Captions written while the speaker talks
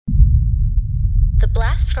The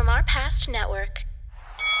Blast from Our Past Network.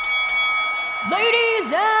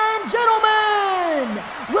 Ladies and gentlemen,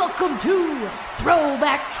 welcome to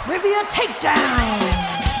Throwback Trivia Takedown.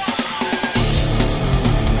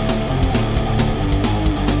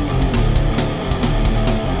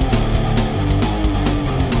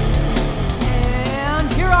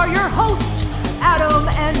 And here are your hosts, Adam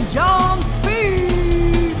and John Spees.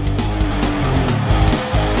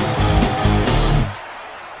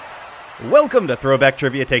 Welcome to Throwback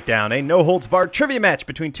Trivia Takedown, a no-holds-barred trivia match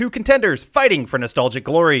between two contenders fighting for nostalgic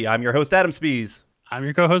glory. I'm your host, Adam Spees. I'm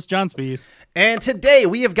your co-host, John Spees. And today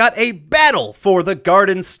we have got a battle for the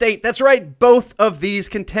Garden State. That's right, both of these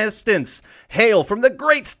contestants hail from the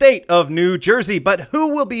great state of New Jersey, but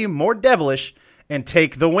who will be more devilish and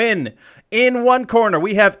take the win? In one corner,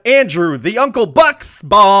 we have Andrew, the Uncle Bucks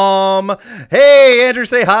Bomb. Hey, Andrew,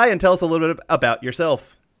 say hi and tell us a little bit about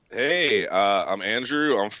yourself. Hey, I'm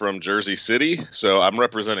Andrew. I'm from Jersey City, so I'm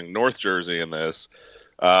representing North Jersey in this.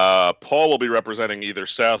 Paul will be representing either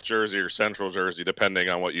South Jersey or Central Jersey, depending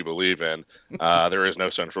on what you believe in. There is no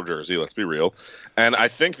Central Jersey, let's be real. And I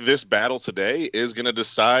think this battle today is going to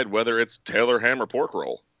decide whether it's Taylor ham or pork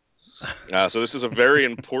roll. So this is a very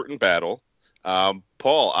important battle.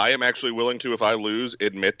 Paul, I am actually willing to, if I lose,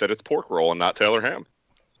 admit that it's pork roll and not Taylor ham.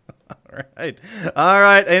 All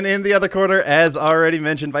right. And in the other corner, as already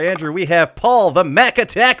mentioned by Andrew, we have Paul, the Mac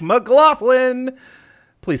Attack McLaughlin.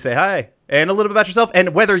 Please say hi and a little bit about yourself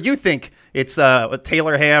and whether you think it's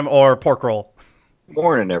Taylor ham or pork roll.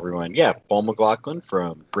 Morning, everyone. Yeah, Paul McLaughlin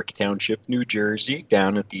from Brick Township, New Jersey,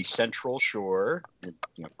 down at the Central Shore,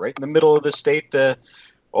 right in the middle of the state,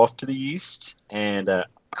 off to the east. And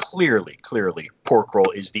clearly, pork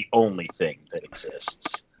roll is the only thing that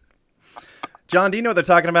exists. John, do you know what they're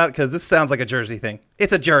talking about? Because this sounds like a Jersey thing.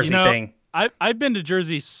 It's a Jersey thing. I've been to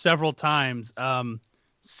Jersey several times.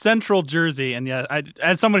 Central Jersey, and yeah,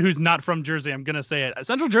 as someone who's not from Jersey, I'm going to say it.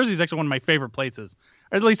 Central Jersey is actually one of my favorite places,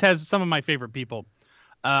 or at least has some of my favorite people.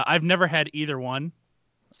 I've never had either one,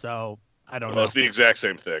 so I don't know. It's the exact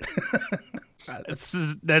same thing.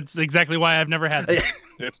 That's exactly why I've never had them.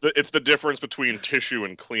 It's the difference between tissue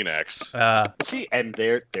and Kleenex. See, and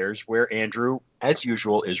there's where Andrew, as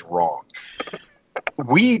usual, is wrong.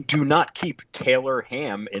 We do not keep Taylor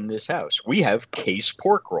ham in this house. We have Case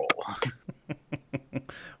pork roll.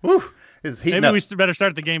 Woo, maybe we better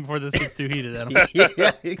start the game before this gets too heated, Adam.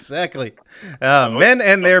 Yeah, exactly. Men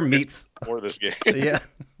and their meats. For this game. Yeah.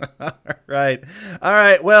 All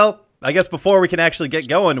right. Well, I guess before we can actually get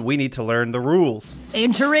going, we need to learn the rules.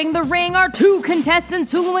 Entering the ring are two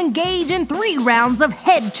contestants who will engage in 3 rounds of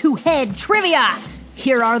head-to-head trivia.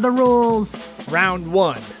 Here are the rules. Round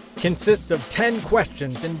 1 consists of 10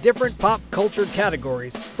 questions in different pop culture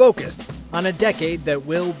categories focused on a decade that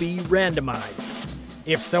will be randomized.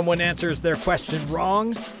 If someone answers their question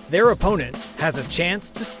wrong, their opponent has a chance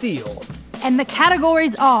to steal. And the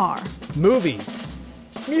categories are movies,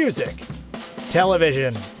 music,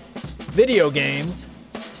 television, video games,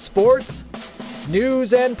 sports,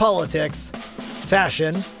 news and politics,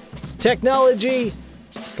 fashion, technology,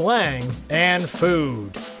 slang, and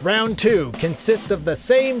food. Round 2 consists of the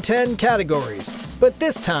same 10 categories, but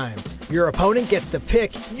this time, your opponent gets to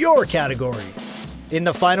pick your category. In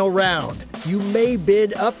the final round, you may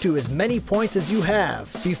bid up to as many points as you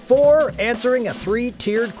have before answering a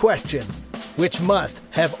 3-tiered question, which must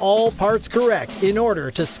have all parts correct in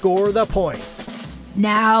order to score the points.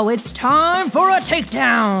 Now it's time for a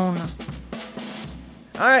takedown.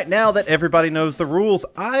 All right, now that everybody knows the rules,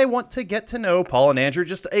 I want to get to know Paul and Andrew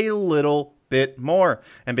just a little bit more.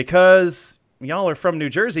 And because y'all are from New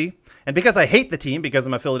Jersey, and because I hate the team because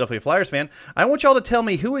I'm a Philadelphia Flyers fan, I want y'all to tell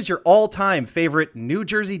me who is your all-time favorite New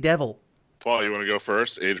Jersey Devil? Paul, you want to go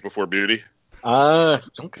first? Age before beauty?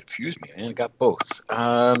 Don't confuse me, man. I got both.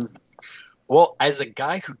 Well, as a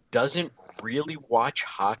guy who doesn't really watch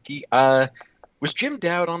hockey, was Jim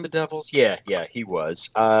Dowd on the Devils? Yeah, he was.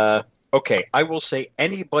 Okay, I will say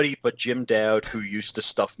anybody but Jim Dowd, who used to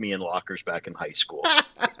stuff me in lockers back in high school.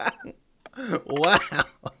 Wow.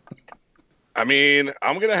 I mean,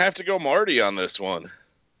 I'm going to have to go Marty on this one.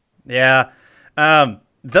 Yeah.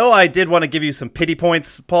 Though I did want to give you some pity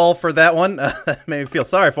points, Paul, for that one. Made me feel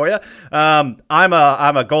sorry for you. I'm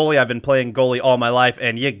a goalie. I've been playing goalie all my life,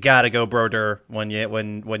 and you got to go Brodeur when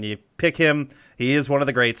you pick him. He is one of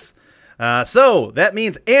the greats. So that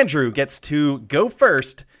means Andrew gets to go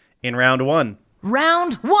first in round 1.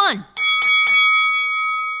 Round 1.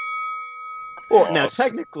 Well, now,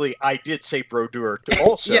 technically, I did say Brodeur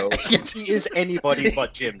also, since he is anybody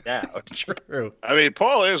but Jim Dowd. True. I mean,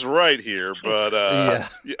 Paul is right here, but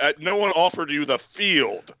no one offered you the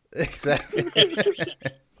field. Exactly.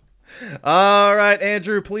 All right,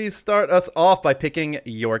 Andrew, please start us off by picking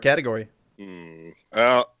your category.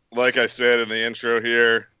 Well, like I said in the intro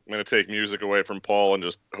here, I'm going to take music away from Paul and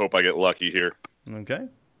just hope I get lucky here. Okay.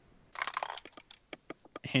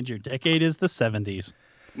 And your decade is the 70s.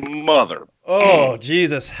 Mother. Oh,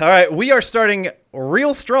 Jesus. All right, we are starting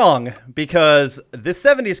real strong because the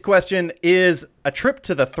 70s question is a trip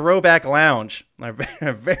to the Throwback Lounge. Our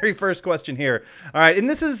very first question here. All right, and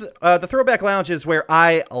this is the Throwback Lounge is where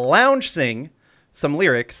I lounge sing some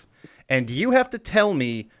lyrics, and you have to tell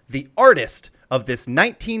me the artist of this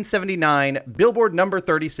 1979 Billboard number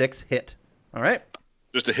 36 hit. All right?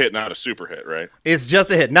 Just a hit, not a super hit, right? It's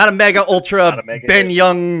just a hit, not a mega ultra a mega Ben hit.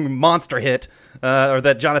 Young monster hit, or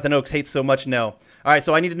that Jonathan Oakes hates so much. No. All right,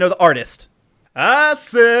 so I need to know the artist. I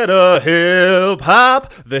said a hip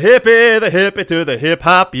hop, the hippie to the hip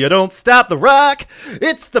hop. You don't stop the rock.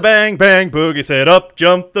 It's the bang bang boogie. Said up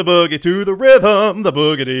jump the boogie to the rhythm, the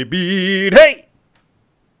boogity beat. Hey.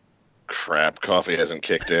 Crap, coffee hasn't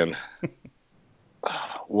kicked in.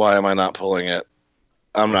 Why am I not pulling it?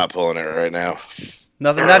 I'm not pulling it right now.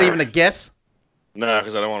 Nothing, not even a guess. No,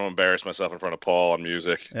 because I don't want to embarrass myself in front of Paul on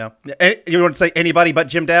music. Yeah. You want to say anybody but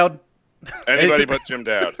Jim Dowd? Anybody but Jim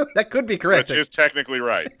Dowd. That could be correct. Which is technically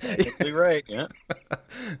right. Technically right, yeah.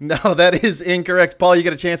 No, that is incorrect. Paul, you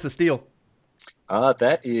get a chance to steal.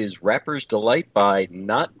 That is Rapper's Delight by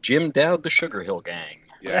not Jim Dowd, the Sugar Hill Gang.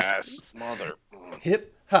 Yes, mother.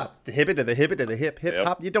 Hip hop, the hippie to the hippie to the hip Yep.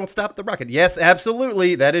 hop. You don't stop the rocket. Yes,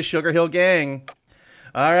 absolutely. That is Sugar Hill Gang.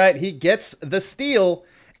 All right, he gets the steal,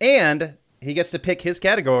 and he gets to pick his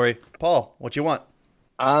category. Paul, what you want?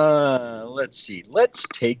 Let's see. Let's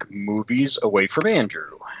take movies away from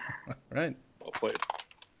Andrew. All right. Well played.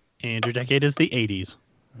 And your decade is the 80s.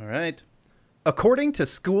 All right. According to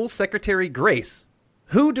school secretary Grace,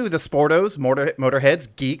 who do the sportos, motorheads,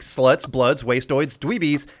 geeks, sluts, bloods, wastoids,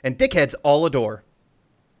 dweebies, and dickheads all adore?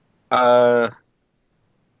 Ferris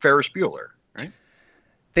Bueller, right?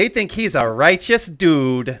 They think he's a righteous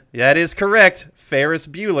dude. That is correct. Ferris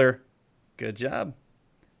Bueller. Good job.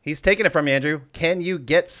 He's taking it from you, Andrew. Can you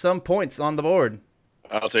get some points on the board?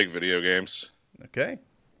 I'll take video games. Okay.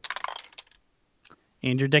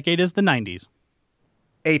 And your decade is the 90s.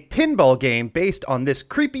 A pinball game based on this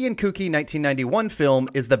creepy and kooky 1991 film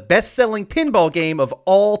is the best-selling pinball game of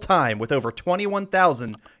all time with over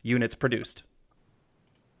 21,000 units produced.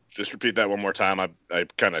 Just repeat that one more time. I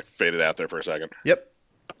kind of faded out there for a second. Yep.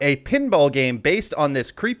 A pinball game based on this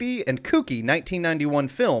creepy and kooky 1991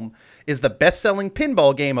 film is the best-selling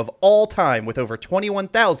pinball game of all time with over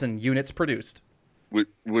 21,000 units produced.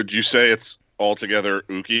 Would you say it's altogether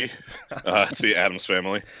Ookie? It's the Addams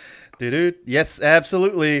Family. Dude, yes,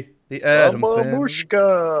 absolutely. The Addams Family.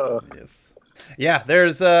 Mamushka. Yes. Yeah,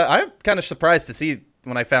 there's. I'm kind of surprised to see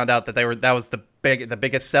when I found out that that was the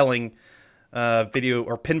biggest selling video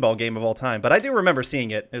or pinball game of all time. But I do remember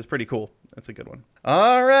seeing it. It was pretty cool. That's a good one.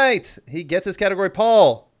 All right, he gets his category.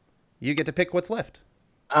 Paul, you get to pick what's left.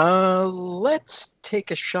 Let's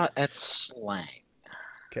take a shot at slang.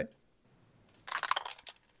 Okay.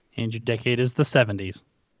 And your decade is the 70s.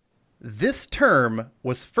 This term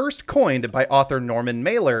was first coined by author Norman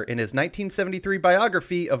Mailer in his 1973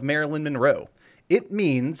 biography of Marilyn Monroe. It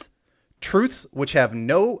means truths which have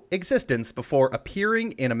no existence before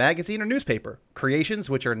appearing in a magazine or newspaper,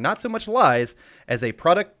 creations which are not so much lies as a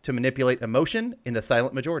product to manipulate emotion in the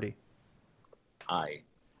silent majority. I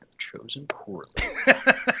have chosen poorly.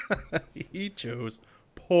 He chose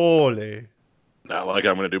poorly. Not like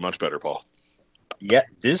I'm going to do much better, Paul. Yeah,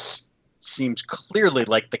 this seems clearly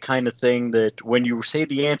like the kind of thing that when you say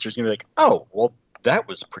the answer is going to be like, oh, well, that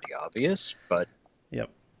was pretty obvious, but Yep.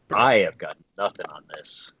 I have got nothing on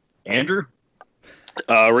this. Andrew?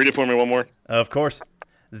 Read it for me one more. Of course.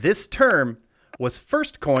 This term was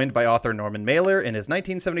first coined by author Norman Mailer in his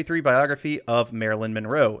 1973 biography of Marilyn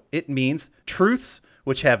Monroe. It means truths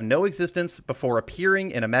which have no existence before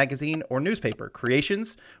appearing in a magazine or newspaper,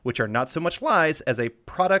 creations which are not so much lies as a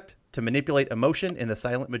product to manipulate emotion in the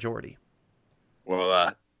silent majority.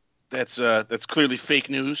 Well, that's clearly fake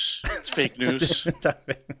news. It's fake news.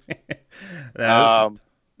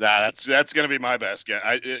 That's going to be my best guess.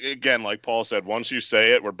 Again, like Paul said, once you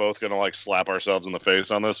say it, we're both going to like slap ourselves in the face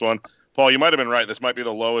on this one. Paul, you might have been right. This might be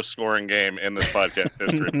the lowest scoring game in this podcast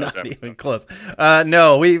history. Not even close.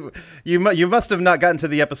 No, you must have not gotten to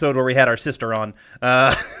the episode where we had our sister on.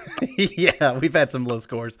 Yeah, we've had some low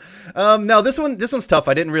scores. No, this one's tough.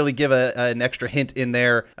 I didn't really give an extra hint in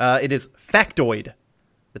there. It is factoid.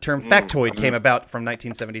 The term factoid came about from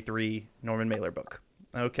 1973 Norman Mailer book.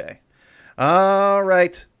 Okay. All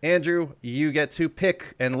right, Andrew, you get to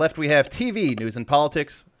pick. And left we have TV, news and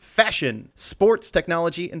politics, fashion, sports,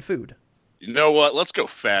 technology, and food. You know what? Let's go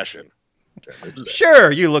fashion.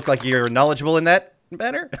 Sure, you look like you're knowledgeable in that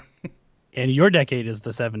matter. And your decade is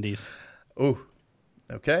the 70s. Ooh,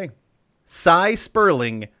 okay. Cy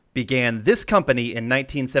Sperling began this company in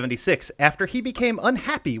 1976 after he became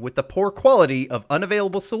unhappy with the poor quality of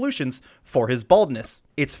unavailable solutions for his baldness.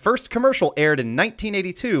 Its first commercial aired in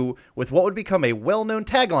 1982 with what would become a well-known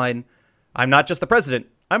tagline, "I'm not just the president,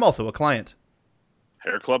 I'm also a client."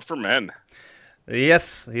 Hair Club for Men.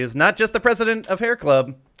 Yes, he is not just the president of Hair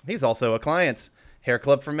Club, he's also a client. Hair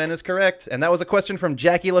Club for Men is correct. And that was a question from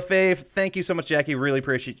Jackie LaFave. Thank you so much, Jackie. Really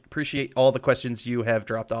appreciate all the questions you have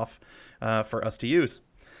dropped off for us to use.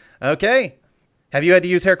 Okay. Have you had to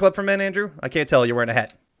use Hair Club for Men, Andrew? I can't tell. You're wearing a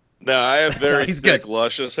hat. No, I have very He's thick, good.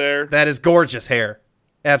 luscious hair. That is gorgeous hair.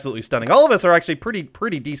 Absolutely stunning. All of us are actually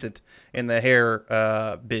pretty decent in the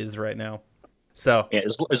hair biz right now. So Yeah,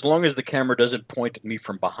 as long as the camera doesn't point at me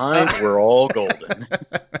from behind, we're all golden.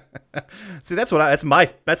 see, that's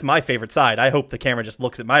my favorite side. I hope the camera just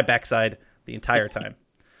looks at my backside the entire time.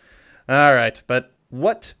 All right, but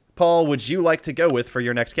what, Paul, would you like to go with for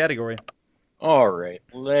your next category? All right,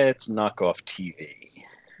 let's knock off TV.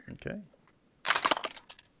 Okay.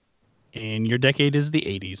 And your decade is the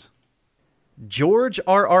 80s. George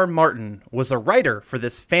R.R. Martin was a writer for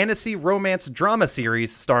this fantasy romance drama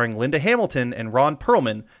series starring Linda Hamilton and Ron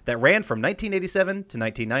Perlman that ran from 1987 to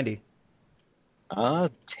 1990.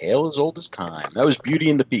 Tale as old as time. That was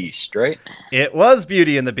Beauty and the Beast, right? It was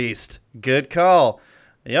Beauty and the Beast. Good call.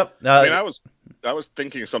 Yep. I mean, I was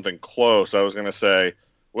thinking something close. I was going to say,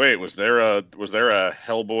 wait, was there a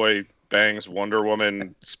Hellboy bangs Wonder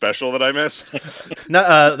Woman special that I missed?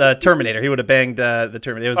 No, the Terminator. He would have banged the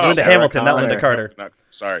Terminator. It was Linda Sarah Hamilton, not Connor. Linda Carter. No,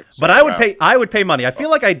 sorry. But I would pay money. I feel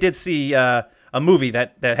like I did see a movie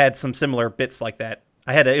that had some similar bits like that.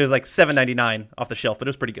 It was like $7.99 off the shelf, but it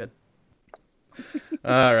was pretty good.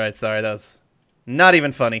 All right, sorry, that was not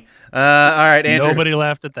even funny. All right, Andrew. Nobody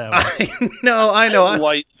laughed at that one. I know. I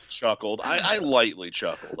lightly chuckled. I lightly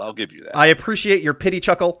chuckled. I'll give you that. I appreciate your pity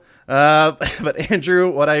chuckle. But Andrew,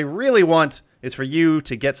 what I really want is for you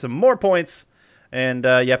to get some more points, and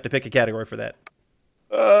you have to pick a category for that.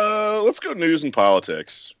 Let's go news and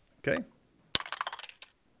politics. Okay.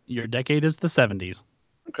 Your decade is the 70s.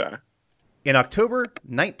 Okay. In October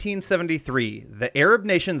 1973, the Arab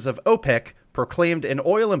nations of OPEC proclaimed an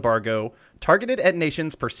oil embargo targeted at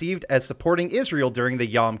nations perceived as supporting Israel during the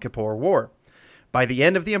Yom Kippur War. By the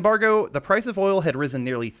end of the embargo, the price of oil had risen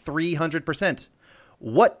nearly 300%.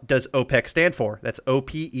 What does OPEC stand for? That's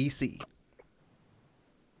OPEC.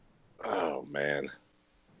 Oh man.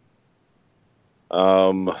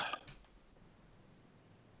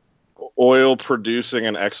 Oil producing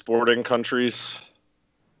and exporting countries.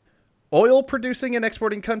 Oil producing and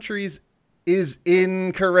exporting countries is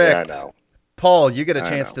incorrect. Yeah, I know. Paul, you get a I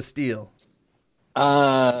chance know. to steal.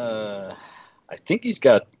 I think he's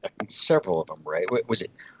got several of them, right? Was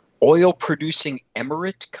it oil-producing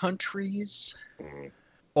emirate countries?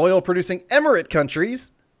 Oil producing emirate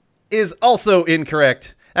countries is also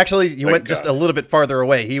incorrect. Actually, you Thank went just God. a little bit farther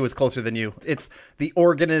away. He was closer than you. It's the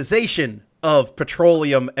Organization of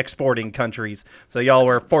Petroleum Exporting Countries. So y'all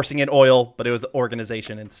were forcing in oil, but it was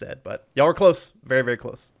organization instead. But y'all were close. Very, very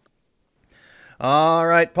close. All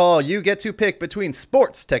right, Paul, you get to pick between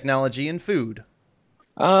sports, technology, and food.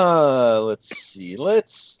 Let's see.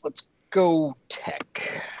 Let's go tech.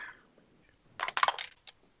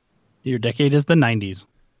 Your decade is the 90s.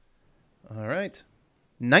 All right.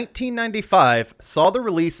 1995 saw the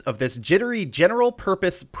release of this jittery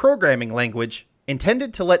general-purpose programming language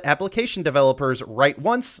intended to let application developers write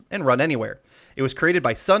once and run anywhere. It was created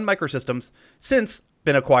by Sun Microsystems, since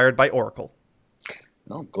been acquired by Oracle.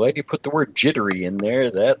 I'm glad you put the word jittery in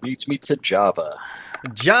there. That leads me to Java.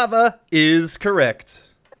 Java is correct.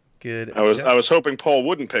 Good. I job. was hoping Paul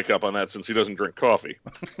wouldn't pick up on that since he doesn't drink coffee.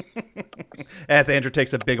 As Andrew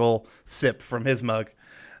takes a big ol' sip from his mug.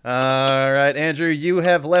 All right, Andrew, you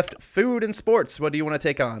have left food and sports. What do you want to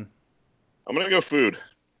take on? I'm gonna go food.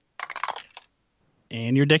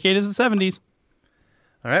 And your decade is the 70s.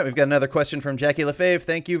 All right, we've got another question from Jackie LaFave.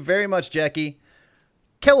 Thank you very much, Jackie.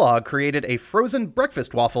 Kellogg created a frozen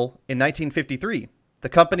breakfast waffle in 1953. The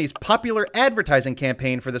company's popular advertising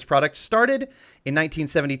campaign for this product started in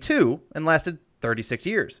 1972 and lasted 36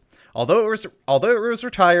 years. Although it was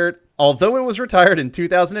retired in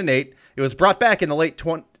 2008, it was brought back in late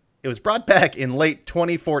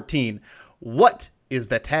 2014. What is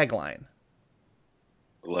the tagline?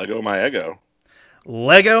 Lego my ego.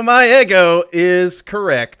 Lego my ego is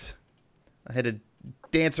correct. I had to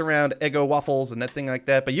dance around Eggo waffles and that thing like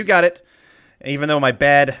that, but you got it. Even though my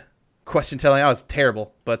bad question telling. I was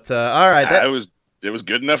terrible, but all right. It was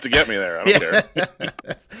good enough to get me there. I don't care.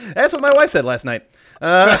 That's what my wife said last night.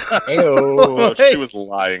 Oh, she was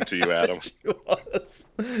lying to you, Adam.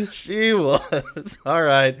 She was. All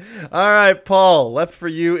right, Paul. Left for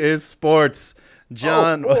you is sports.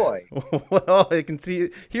 John, oh boy. Well, I can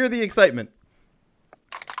hear the excitement.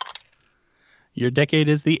 Your decade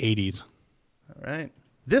is the 80s. All right.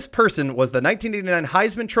 This person was the 1989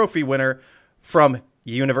 Heisman Trophy winner from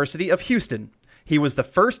University of Houston. He was the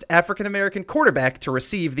first African-American quarterback to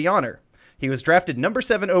receive the honor. He was drafted number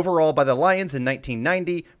 7 overall by the Lions in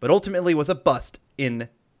 1990, but ultimately was a bust in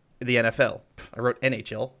the NFL. I wrote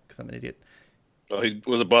NHL because I'm an idiot. Well, he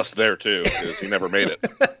was a bust there, too, because he never made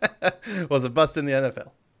it. Was a bust in the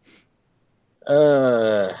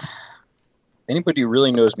NFL. Anybody who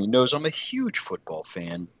really knows me knows I'm a huge football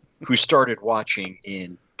fan who started watching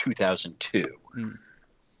in 2002.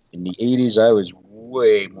 In the 80s, I was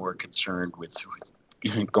way more concerned with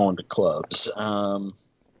going to clubs.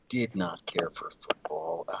 Did not care for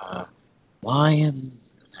football.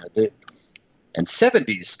 Lions and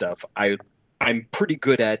 70s stuff, I'm pretty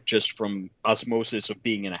good at just from osmosis of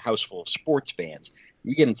being in a house full of sports fans.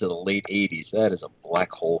 You get into the late 80s, that is a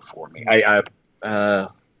black hole for me.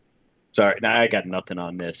 Sorry, I got nothing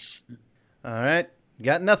on this. All right,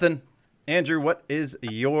 got nothing. Andrew, what is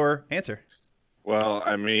your answer? Well,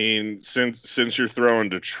 I mean, since you're throwing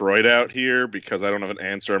Detroit out here, because I don't have an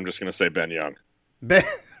answer, I'm just going to say Ben Young. Ben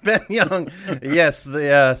Young, yes,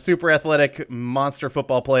 the super athletic monster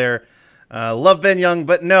football player. Love Ben Young,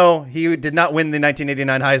 but no, he did not win the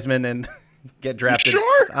 1989 Heisman and get drafted. You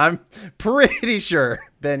sure? I'm pretty sure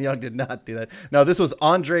Ben Young did not do that. No, this was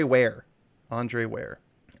Andre Ware. Andre Ware.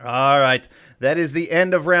 All right, that is the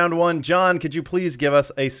end of round 1. John, could you please give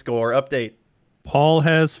us a score update? Paul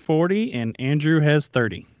has 40 and Andrew has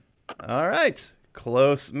 30. All right,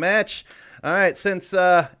 close match. All right, since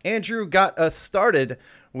Andrew got us started,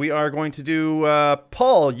 we are going to do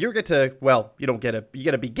Paul. You get to you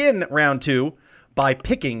get to begin round 2 by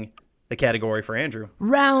picking the category for Andrew.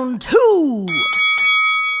 Round 2.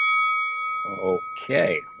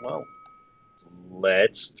 Okay, well,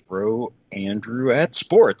 let's throw Andrew at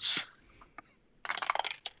sports.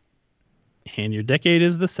 And your decade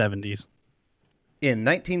is the 70s. In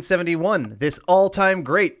 1971, this all-time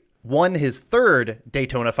great won his 3rd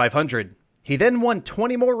Daytona 500. He then won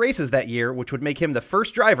 20 more races that year, which would make him the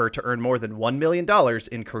first driver to earn more than $1 million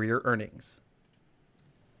in career earnings.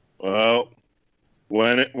 Well,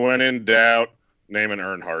 when in doubt, name an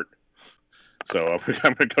Earnhardt. So I'm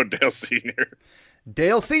going to go Dale Sr.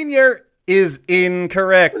 Dale Sr. is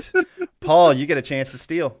incorrect. Paul, you get a chance to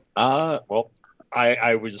steal. Well,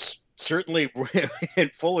 I was certainly in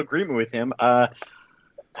full agreement with him. But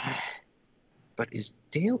is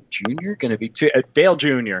Dale Jr. going to be too? Dale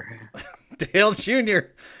Jr. Dale Jr.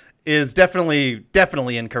 is definitely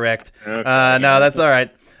incorrect. Okay. No, that's all right.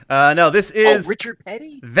 No, this is Richard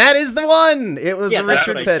Petty. That is the one. It was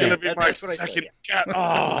Richard Petty. That's going to be my second cat.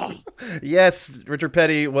 Oh. Yes, Richard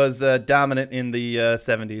Petty was dominant in the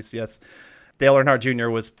 70s. Yes, Dale Earnhardt Jr.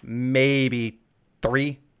 was maybe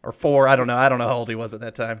 3 or 4. I don't know. I don't know how old he was at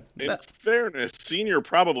that time. In fairness, Senior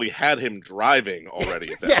probably had him driving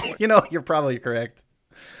already at that point. You know, you're probably correct.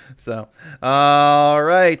 So, all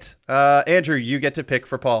right. Andrew, you get to pick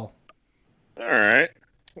for Paul. All right.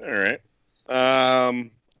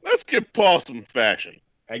 Let's give Paul some fashion.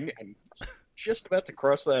 I'm just about to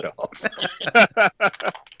cross that off.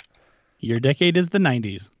 Your decade is the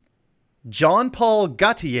 90s. Jean-Paul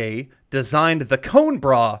Gaultier designed the cone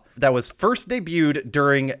bra that was first debuted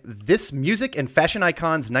during this music and fashion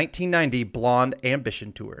icon's 1990 Blonde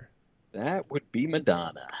Ambition tour. That would be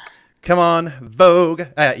Madonna. Come on, Vogue.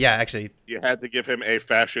 Yeah, actually. You had to give him a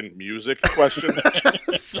fashion music question.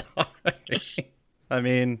 Sorry. I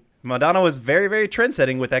mean, Madonna was very, very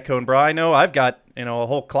trend-setting with that cone bra. I know I've got, a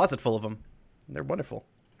whole closet full of them. They're wonderful.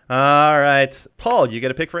 All right. Paul, you get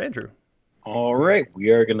a pick for Andrew. All right. We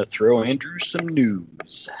are going to throw Andrew some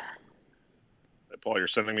news. Paul, you're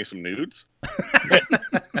sending me some nudes?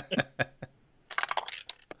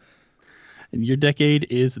 And your decade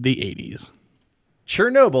is the 80s.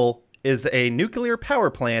 Chernobyl is a nuclear power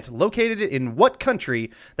plant located in what country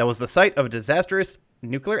that was the site of a disastrous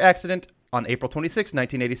nuclear accident on April 26,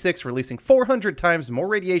 1986, releasing 400 times more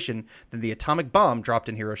radiation than the atomic bomb dropped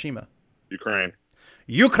in Hiroshima? Ukraine.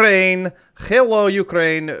 Ukraine. Hello,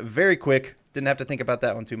 Ukraine. Very quick. Didn't have to think about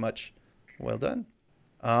that one too much. Well done.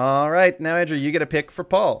 All right. Now, Andrew, you get a pick for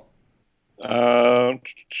Paul.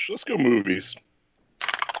 Let's go movies.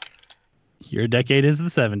 Your decade is the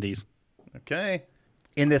 70s. Okay.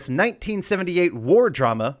 In this 1978 war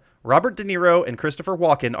drama, Robert De Niro and Christopher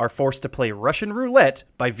Walken are forced to play Russian roulette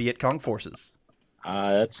by Viet Cong forces?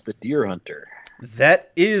 That's The Deer Hunter.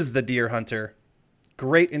 That is The Deer Hunter.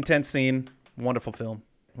 Great intense scene. Wonderful film.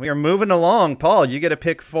 We are moving along. Paul, you get a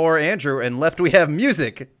pick for Andrew, and left we have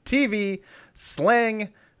music, TV, slang,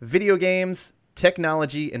 video games,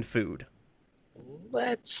 technology, and food.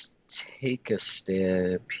 Let's take a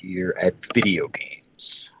step here at video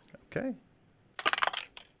games. Okay.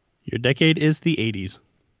 Your decade is the 80s.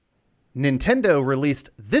 Nintendo released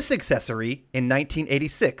this accessory in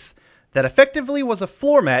 1986 that effectively was a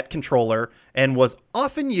floor mat controller and was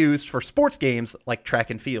often used for sports games like track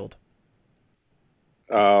and field.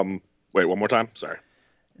 Wait, one more time. Sorry.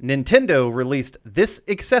 Nintendo released this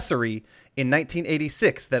accessory in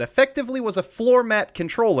 1986 that effectively was a floor mat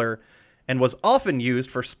controller and was often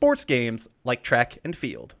used for sports games like track and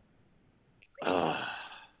field.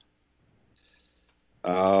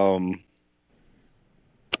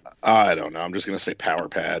 I don't know. I'm just going to say Power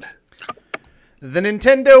Pad. The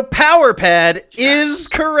Nintendo Power Pad is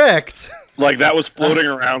correct. Like, that was floating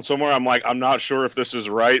around somewhere. I'm like, I'm not sure if this is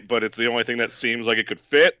right, but it's the only thing that seems like it could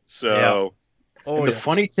fit. So, And the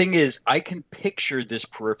funny thing is, I can picture this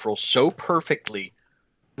peripheral so perfectly,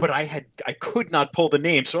 but I could not pull the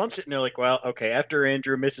name. So I'm sitting there like, well, okay, after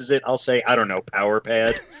Andrew misses it, I'll say, I don't know, Power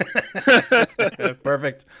Pad.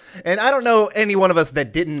 Perfect. And I don't know any one of us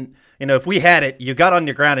that didn't, if we had it, you got on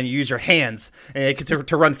your ground and you use your hands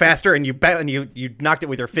to run faster, and you knocked it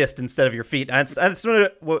with your fist instead of your feet. That's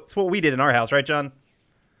what we did in our house, right, John?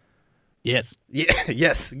 Yes. Yeah,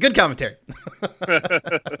 yes. Good commentary.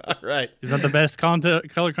 All right. Is that the best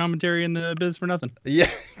color commentary in the biz for nothing? Yeah,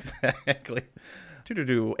 exactly.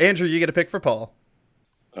 Andrew, you get a pick for Paul.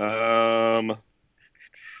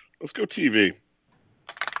 let's go TV.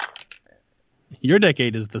 Your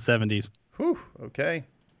decade is the 70s. Whew, okay.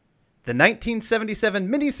 The 1977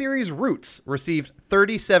 miniseries Roots received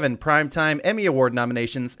 37 Primetime Emmy Award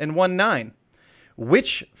nominations and won 9.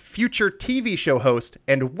 Which future TV show host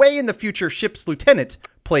and way in the future ship's lieutenant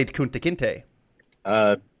played Kunta Kinte?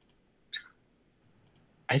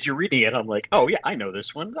 As you're reading it, I'm like, oh, yeah, I know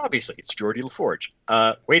this one. Obviously, it's Geordie LaForge.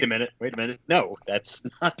 Wait a minute. No,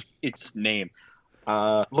 that's not his name.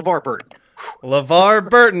 LeVar Burton. LeVar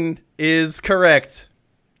Burton is correct.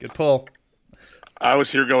 Good pull. I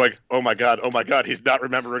was here going, oh my God, he's not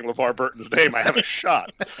remembering LeVar Burton's name. I have a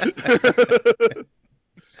shot.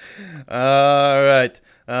 All right.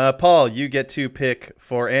 Paul, you get to pick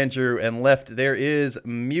for Andrew, and left there is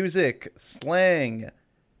music, slang,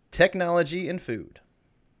 technology, and food.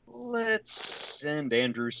 Let's send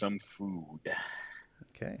Andrew some food.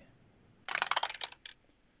 Okay.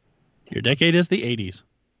 Your decade is the 80s.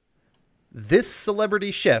 This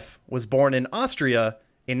celebrity chef was born in Austria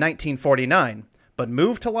in 1949, but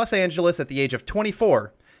moved to Los Angeles at the age of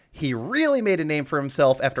 24. He really made a name for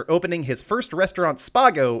himself after opening his first restaurant,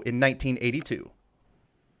 Spago, in 1982.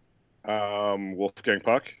 Wolfgang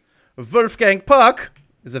Puck. Wolfgang Puck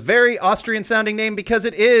is a very Austrian-sounding name because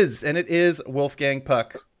it is, and it is Wolfgang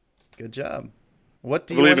Puck. Good job. What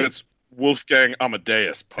do you believe it's Wolfgang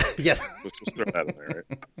Amadeus Puck. Yes. Let's just throw that in there,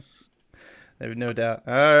 right? There's no doubt.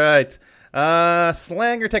 All right.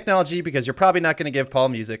 Slang or technology, because you're probably not going to give Paul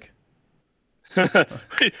music.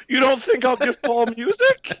 You don't think I'll give Paul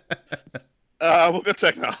music? We'll go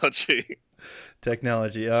technology.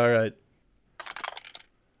 Technology. All right.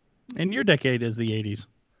 And your decade is the 80s.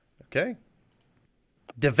 Okay.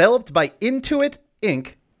 Developed by Intuit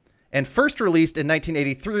Inc. and first released in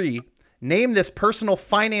 1983, name this personal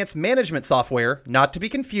finance management software, not to be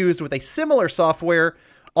confused with a similar software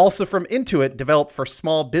also from Intuit developed for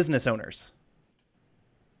small business owners.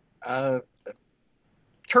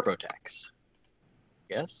 TurboTax.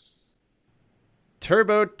 Yes?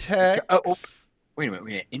 TurboTax. Wait a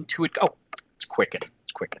minute. Intuit. Oh, it's Quicken.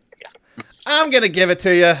 Yeah. I'm going to give it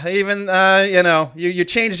to you. Even, you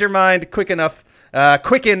changed your mind quick enough.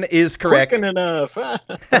 Quicken is correct. Quicken enough.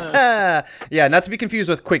 Yeah, not to be confused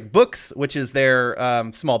with QuickBooks, which is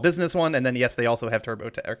their small business one. And then, yes, they also have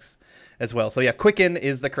TurboTax as well. So, yeah, Quicken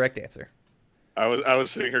is the correct answer. I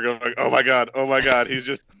was sitting here going, oh my God, he's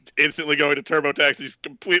just instantly going to TurboTax. He's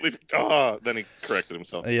completely, then he corrected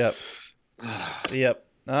himself. Yep.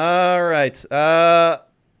 All right.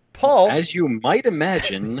 Paul. As you might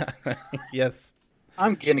imagine. Yes.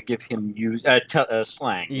 I'm going to give him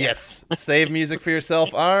slang. Yes. Save music for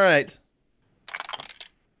yourself. All right.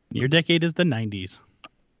 Your decade is the 90s.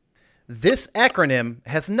 This acronym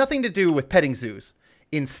has nothing to do with petting zoos.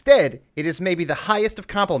 Instead, it is maybe the highest of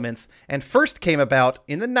compliments and first came about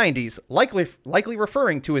in the 90s, likely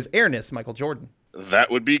referring to his airness, Michael Jordan.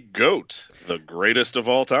 That would be GOAT, the greatest of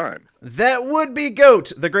all time. That would be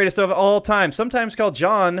GOAT, the greatest of all time. Sometimes called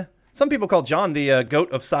John. Some people call John the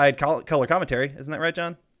GOAT of side color commentary. Isn't that right,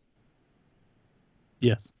 John?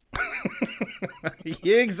 Yes.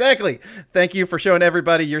 Yeah, exactly. Thank you for showing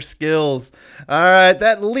everybody your skills. All right,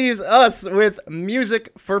 that leaves us with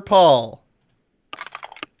music for Paul.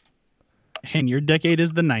 And your decade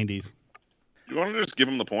is the 90s. You want to just give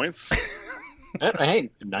him the points? Hey,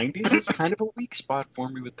 the 90s is kind of a weak spot for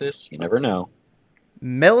me with this. You never know.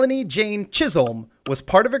 Melanie Jane Chisholm was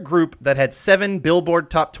part of a group that had 7 Billboard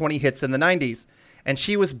Top 20 hits in the 90s, and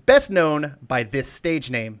she was best known by this stage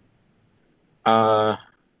name.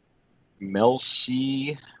 Mel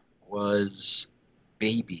C was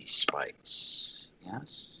Baby Spice.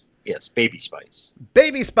 Yes? Yes, Baby Spice.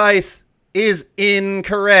 Baby Spice is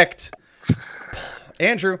incorrect.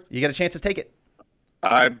 Andrew, you got a chance to take it.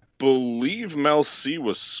 I believe Mel C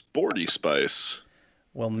was Sporty Spice.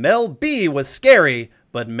 Well, Mel B was scary,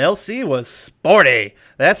 but Mel C was sporty.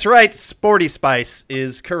 That's right, Sporty Spice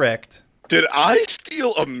is correct. Did I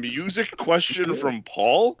steal a music question from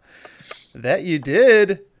Paul? That you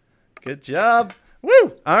did. Good job.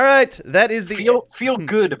 Woo! All right, that is the... Feel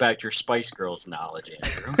good about your Spice Girls knowledge,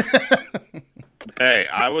 Andrew. Hey,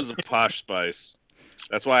 I was a posh Spice.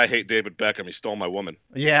 That's why I hate David Beckham. He stole my woman.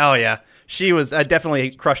 Yeah, oh yeah. She was... I definitely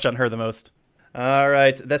crushed on her the most. All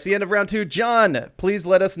right, that's the end of round 2. John, please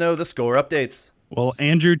let us know the score updates. Well,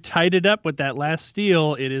 Andrew tied it up with that last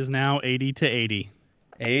steal. It is now 80-80.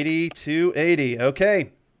 80-80.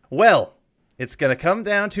 Okay. Well, it's going to come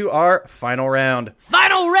down to our final round.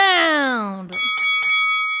 Final round!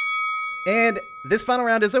 And this final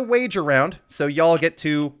round is a wager round, so y'all get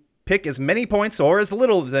to pick as many points or as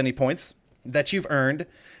little as any points that you've earned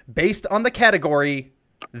based on the category,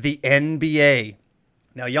 the NBA.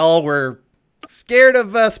 Now, y'all were scared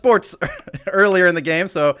of sports earlier in the game,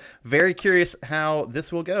 so very curious how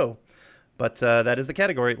this will go. But that is the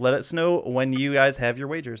category. Let us know when you guys have your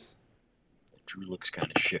wagers. Drew looks kind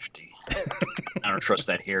of shifty. I don't trust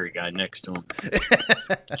that hairy guy next to him.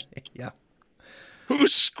 Yeah.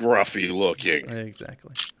 Who's scruffy looking?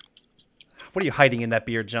 Exactly. What are you hiding in that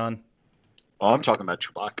beard, John? Oh, I'm talking about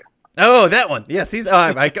Chewbacca. Oh, that one. Yes, he's.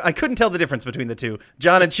 I couldn't tell the difference between the two.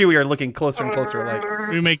 John and Chewie are looking closer and closer alike.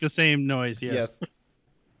 We make the same noise, yes.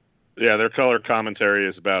 Yeah, their color commentary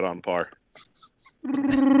is about on par.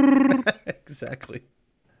 Exactly.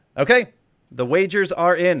 Okay, the wagers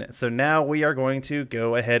are in. So now we are going to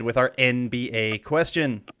go ahead with our NBA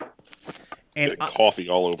question. And Getting coffee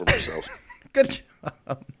all over myself. Good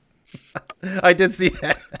job. I did see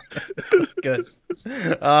that. Good.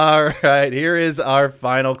 All right, here is our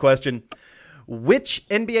final question. Which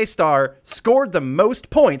NBA star scored the most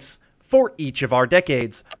points for each of our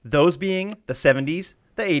decades? Those being the 70s,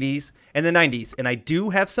 the 80s, and the 90s. And I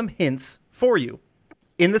do have some hints for you.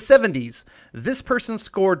 In the 70s, this person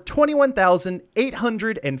scored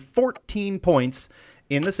 21,814 points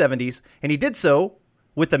in the 70s, and he did so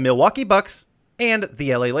with the Milwaukee Bucks and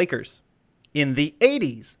the LA Lakers. In the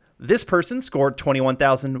 80s, this person scored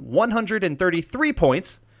 21,133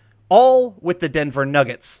 points, all with the Denver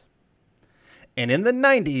Nuggets. And in the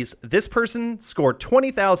 90s, this person scored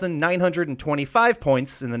 20,925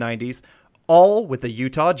 points in the 90s, all with the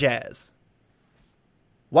Utah Jazz.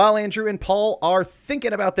 While Andrew and Paul are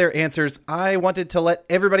thinking about their answers, I wanted to let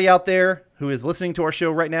everybody out there who is listening to our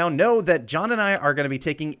show right now know that John and I are going to be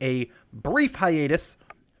taking a brief hiatus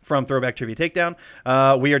from Throwback Trivia Takedown.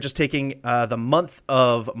 We are just taking the month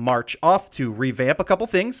of March off to revamp a couple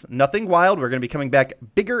things. Nothing wild. We're going to be coming back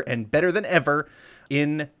bigger and better than ever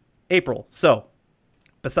in April. So,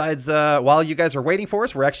 besides, while you guys are waiting for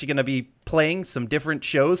us, we're actually going to be playing some different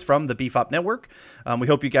shows from the BFOP Network. We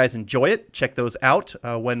hope you guys enjoy it. Check those out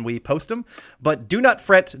when we post them. But do not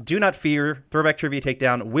fret, do not fear. Throwback Trivia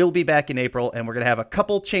Takedown will be back in April, and we're going to have a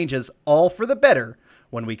couple changes, all for the better,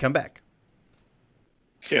 when we come back.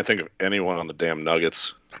 Can't think of anyone on the damn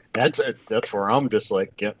Nuggets. That's where I'm just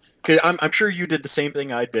like, yeah. 'Cause I'm sure you did the same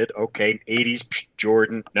thing I did. Okay, 80s,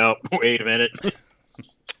 Jordan. No, wait a minute.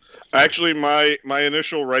 Actually, my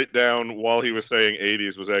initial write down while he was saying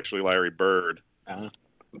 80s was actually Larry Bird.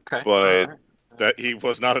 Okay. But right. that he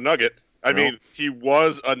was not a Nugget. I mean, he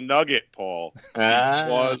was a Nugget, Paul. He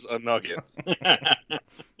was a Nugget.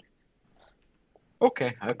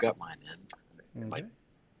 Okay, I've got mine in. Okay.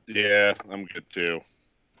 Yeah, I'm good too.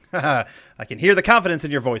 I can hear the confidence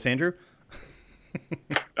in your voice, Andrew.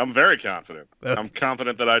 I'm very confident. I'm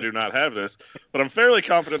confident that I do not have this, but I'm fairly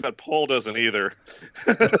confident that Paul doesn't either.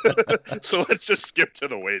 So let's just skip to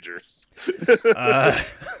the wagers.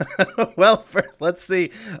 Well, let's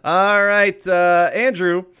see. All right,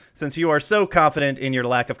 Andrew, since you are so confident in your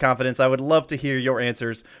lack of confidence, I would love to hear your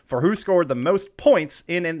answers for who scored the most points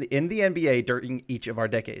in the NBA during each of our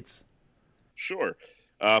decades. Sure.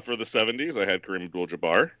 For the 70s, I had Kareem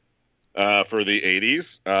Abdul-Jabbar. For the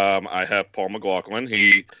 80s, I have Paul McLaughlin.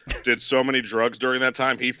 He did so many drugs during that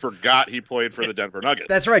time, he forgot he played for the Denver Nuggets.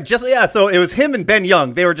 That's right. So it was him and Ben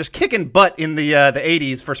Young. They were just kicking butt in the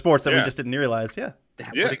 80s for sports that we just didn't realize. Yeah.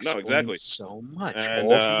 That would explain exactly. so much.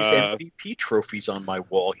 And, all these MVP trophies on my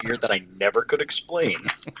wall here that I never could explain.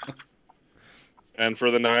 And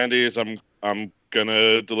for the 90s, I'm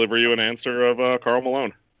gonna deliver you an answer of Karl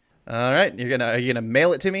Malone. All right, are you gonna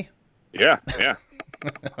mail it to me? Yeah.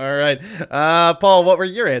 All right, Paul, what were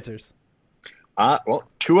your answers? Well,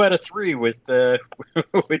 2 out of 3 with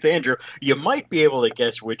with Andrew. You might be able to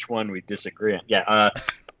guess which one we disagree on. Yeah,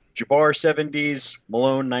 Jabbar 70s,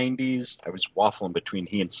 Malone 90s. I was waffling between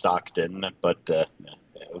he and Stockton, but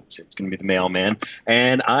it's going to be the mailman.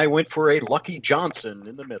 And I went for a Lucky Johnson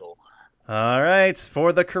in the middle. All right,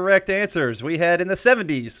 for the correct answers, we had in the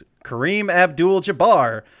 70s, Kareem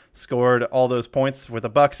Abdul-Jabbar scored all those points with the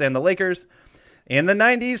Bucks and the Lakers. In the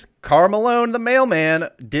 90s, Karl Malone, the mailman,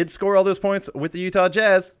 did score all those points with the Utah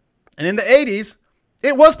Jazz. And in the 80s,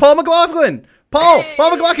 it was Paul McLaughlin. Paul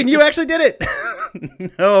McLaughlin, you actually did it.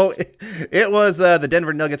 No, it was the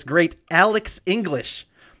Denver Nuggets' great Alex English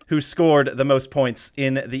who scored the most points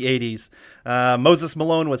in the 80s. Moses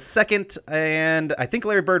Malone was second, and I think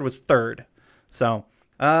Larry Bird was third. So,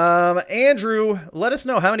 Andrew, let us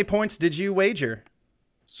know, how many points did you wager?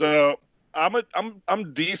 So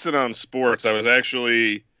I'm decent on sports. I was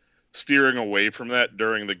actually steering away from that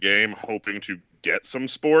during the game, hoping to get some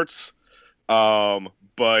sports.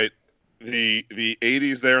 But the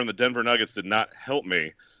 80s there and the Denver Nuggets did not help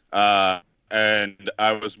me. And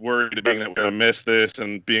I was worried being that we're going to miss this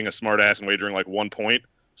and being a smart ass and wagering like 1 point.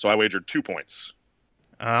 So I wagered 2 points.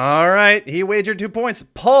 All right. He wagered 2 points.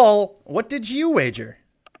 Paul, what did you wager?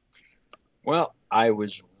 Well, I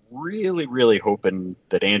was really, really hoping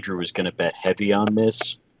that Andrew was going to bet heavy on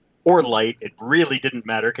this or light. It really didn't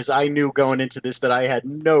matter because I knew going into this that I had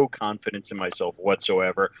no confidence in myself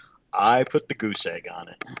whatsoever. I put the goose egg on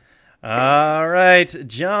it. All right,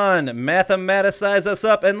 John, mathematicize us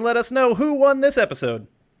up and let us know who won this episode.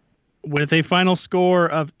 With a final score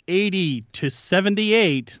of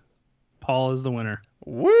 80-78, Paul is the winner.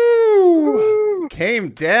 Woo! Came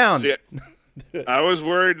down. See, I was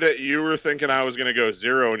worried that you were thinking I was going to go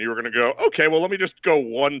 0 and you were going to go, okay, well, let me just go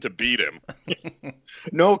 1 to beat him.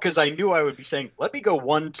 No, because I knew I would be saying, let me go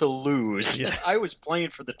 1 to lose. Yeah. I was playing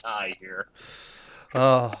for the tie here.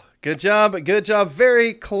 Oh, good job. Good job.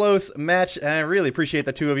 Very close match. And I really appreciate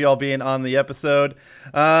the two of y'all being on the episode.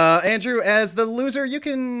 Andrew, as the loser, you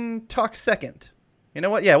can talk second. You know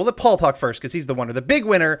what? Yeah, we'll let Paul talk first because he's the winner. The big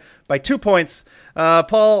winner by 2 points.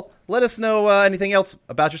 Paul, let us know anything else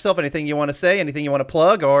about yourself, anything you want to say, anything you want to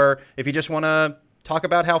plug, or if you just want to talk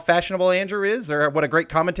about how fashionable Andrew is or what a great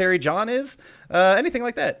commentary John is, anything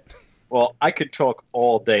like that. Well, I could talk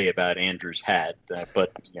all day about Andrew's hat,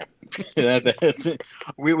 but yeah,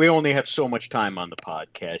 we only have so much time on the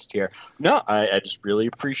podcast here. No, I just really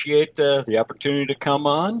appreciate the opportunity to come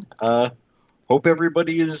on. Hope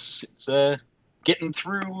everybody is getting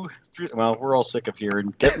through. Well, we're all sick of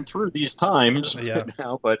hearing getting through these times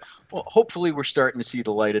now, but well, hopefully we're starting to see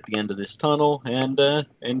the light at the end of this tunnel, and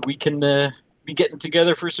we can be getting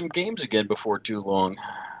together for some games again before too long.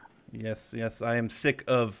 Yes, I am sick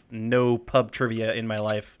of no pub trivia in my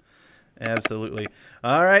life. Absolutely.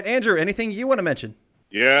 All right, Andrew, anything you want to mention?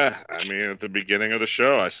 Yeah, I mean, at the beginning of the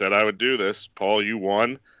show, I said I would do this. Paul, you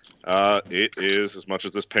won. It is, as much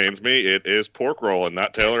as this pains me, it is pork roll and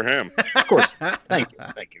not Taylor ham. Of course. Thank you.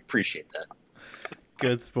 Appreciate that.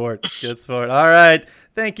 Good sport. All right.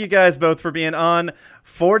 Thank you guys both for being on.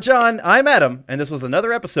 For John, I'm Adam, and this was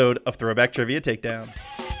another episode of Throwback Trivia Takedown.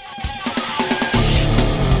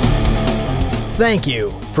 Thank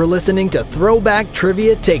you for listening to Throwback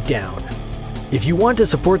Trivia Takedown. If you want to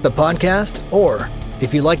support the podcast, or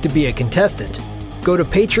if you'd like to be a contestant, go to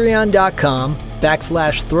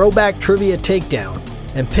patreon.com/Throwback Trivia Takedown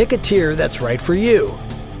and pick a tier that's right for you.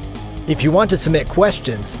 If you want to submit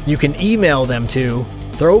questions, you can email them to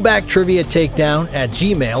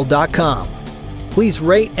throwbacktriviatakedown@gmail.com. Please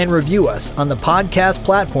rate and review us on the podcast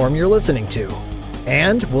platform you're listening to.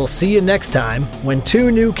 And we'll see you next time when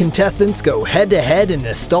 2 new contestants go head-to-head in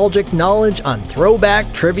nostalgic knowledge on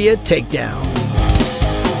Throwback Trivia Takedown.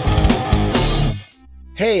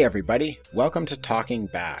 Hey everybody, welcome to Talking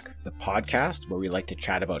Back, the podcast where we like to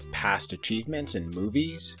chat about past achievements in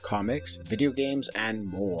movies, comics, video games, and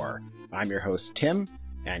more. I'm your host Tim,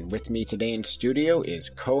 and with me today in studio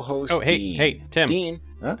is co-host Dean. Hey, Tim. Dean?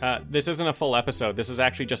 Huh? This isn't a full episode, this is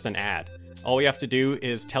actually just an ad. All we have to do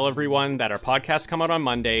is tell everyone that our podcasts come out on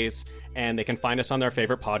Mondays, and they can find us on their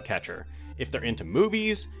favorite podcatcher. If they're into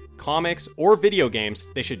movies, comics, or video games,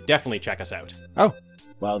 they should definitely check us out. Oh,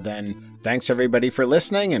 well then, thanks everybody for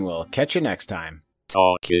listening, and we'll catch you next time.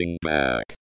 Talking Back.